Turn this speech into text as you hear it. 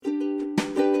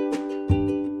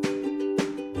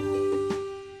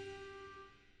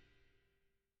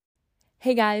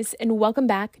Hey guys, and welcome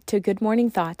back to Good Morning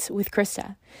Thoughts with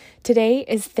Krista. Today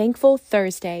is Thankful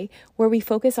Thursday, where we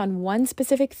focus on one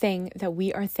specific thing that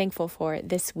we are thankful for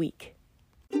this week.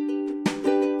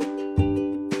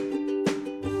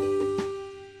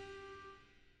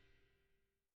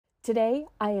 Today,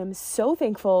 I am so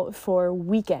thankful for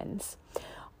weekends.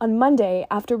 On Monday,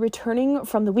 after returning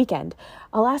from the weekend,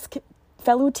 I'll ask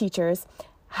fellow teachers,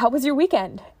 "How was your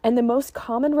weekend?" And the most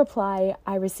common reply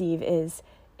I receive is,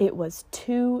 "It was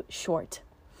too short."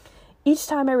 Each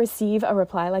time I receive a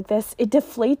reply like this, it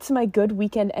deflates my good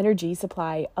weekend energy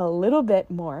supply a little bit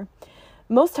more.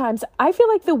 Most times, I feel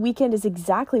like the weekend is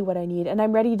exactly what I need and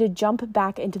I'm ready to jump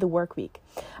back into the work week.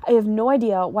 I have no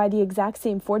idea why the exact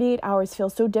same 48 hours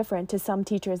feels so different to some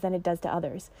teachers than it does to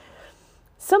others.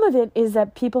 Some of it is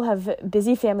that people have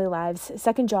busy family lives,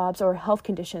 second jobs, or health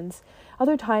conditions.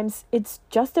 Other times, it's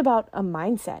just about a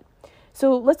mindset.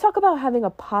 So let's talk about having a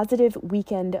positive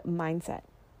weekend mindset.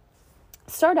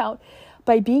 Start out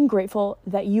by being grateful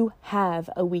that you have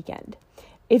a weekend.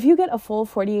 If you get a full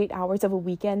 48 hours of a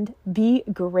weekend, be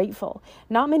grateful.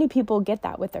 Not many people get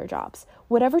that with their jobs.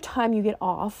 Whatever time you get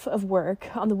off of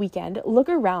work on the weekend, look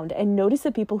around and notice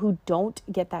the people who don't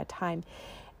get that time,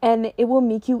 and it will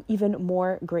make you even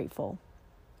more grateful.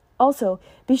 Also,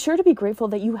 be sure to be grateful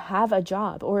that you have a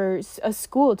job or a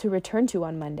school to return to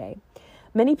on Monday.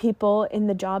 Many people in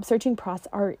the job searching process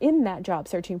are in that job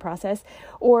searching process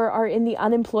or are in the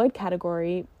unemployed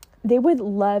category. They would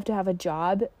love to have a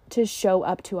job to show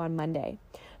up to on Monday.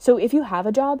 So if you have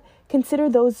a job, consider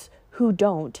those who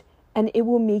don't, and it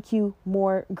will make you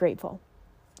more grateful.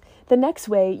 The next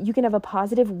way you can have a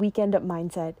positive weekend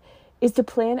mindset is to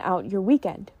plan out your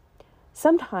weekend.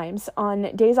 Sometimes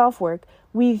on days off work,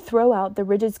 we throw out the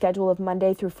rigid schedule of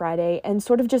Monday through Friday and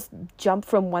sort of just jump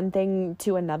from one thing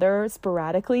to another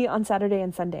sporadically on Saturday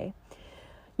and Sunday.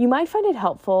 You might find it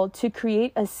helpful to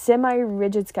create a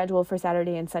semi-rigid schedule for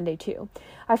Saturday and Sunday too.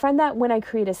 I find that when I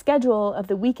create a schedule of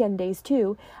the weekend days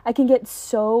too, I can get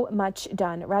so much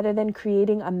done rather than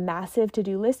creating a massive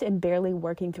to-do list and barely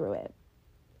working through it.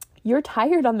 You're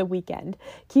tired on the weekend.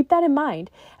 Keep that in mind.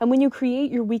 And when you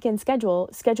create your weekend schedule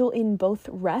in both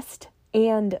rest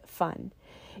and fun.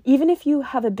 Even if you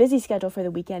have a busy schedule for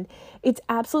the weekend, it's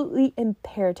absolutely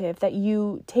imperative that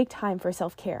you take time for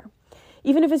self-care.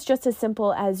 Even if it's just as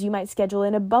simple as you might schedule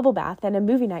in a bubble bath and a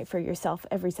movie night for yourself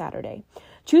every Saturday.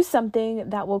 Choose something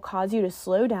that will cause you to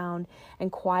slow down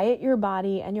and quiet your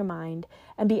body and your mind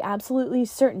and be absolutely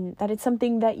certain that it's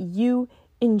something that you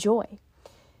enjoy.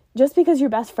 Just because your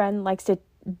best friend likes to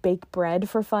bake bread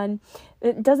for fun,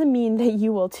 it doesn't mean that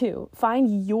you will too.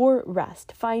 Find your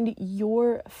rest, find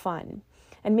your fun,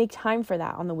 and make time for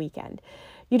that on the weekend.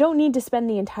 You don't need to spend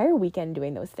the entire weekend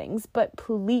doing those things, but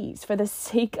please, for the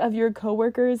sake of your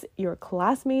coworkers, your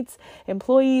classmates,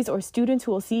 employees, or students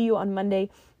who will see you on Monday,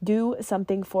 do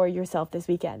something for yourself this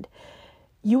weekend.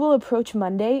 You will approach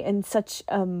Monday in such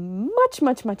a much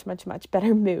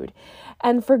better mood.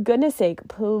 And for goodness sake,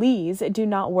 please do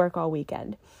not work all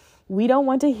weekend. We don't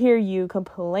want to hear you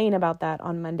complain about that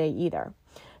on Monday either.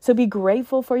 So be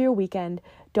grateful for your weekend.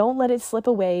 Don't let it slip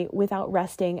away without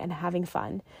resting and having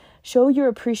fun. Show your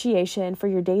appreciation for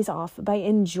your days off by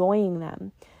enjoying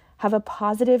them. Have a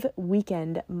positive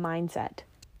weekend mindset.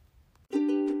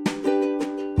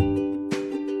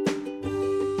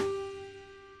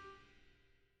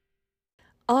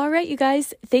 All right, you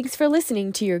guys, thanks for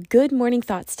listening to your Good Morning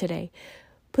Thoughts today.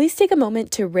 Please take a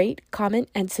moment to rate, comment,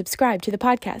 and subscribe to the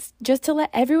podcast, just to let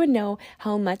everyone know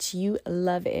how much you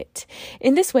love it.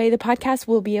 In this way, the podcast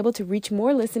will be able to reach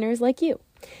more listeners like you.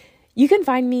 You can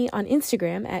find me on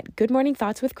Instagram at Good Morning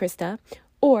Thoughts with Krista,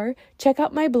 or check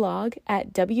out my blog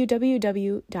at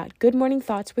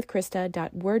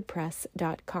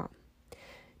www.goodmorningthoughtswithkrista.wordpress.com.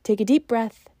 Take a deep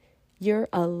breath. You're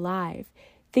alive.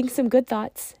 Think some good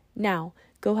thoughts. Now,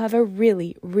 go have a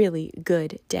really, really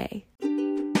good day.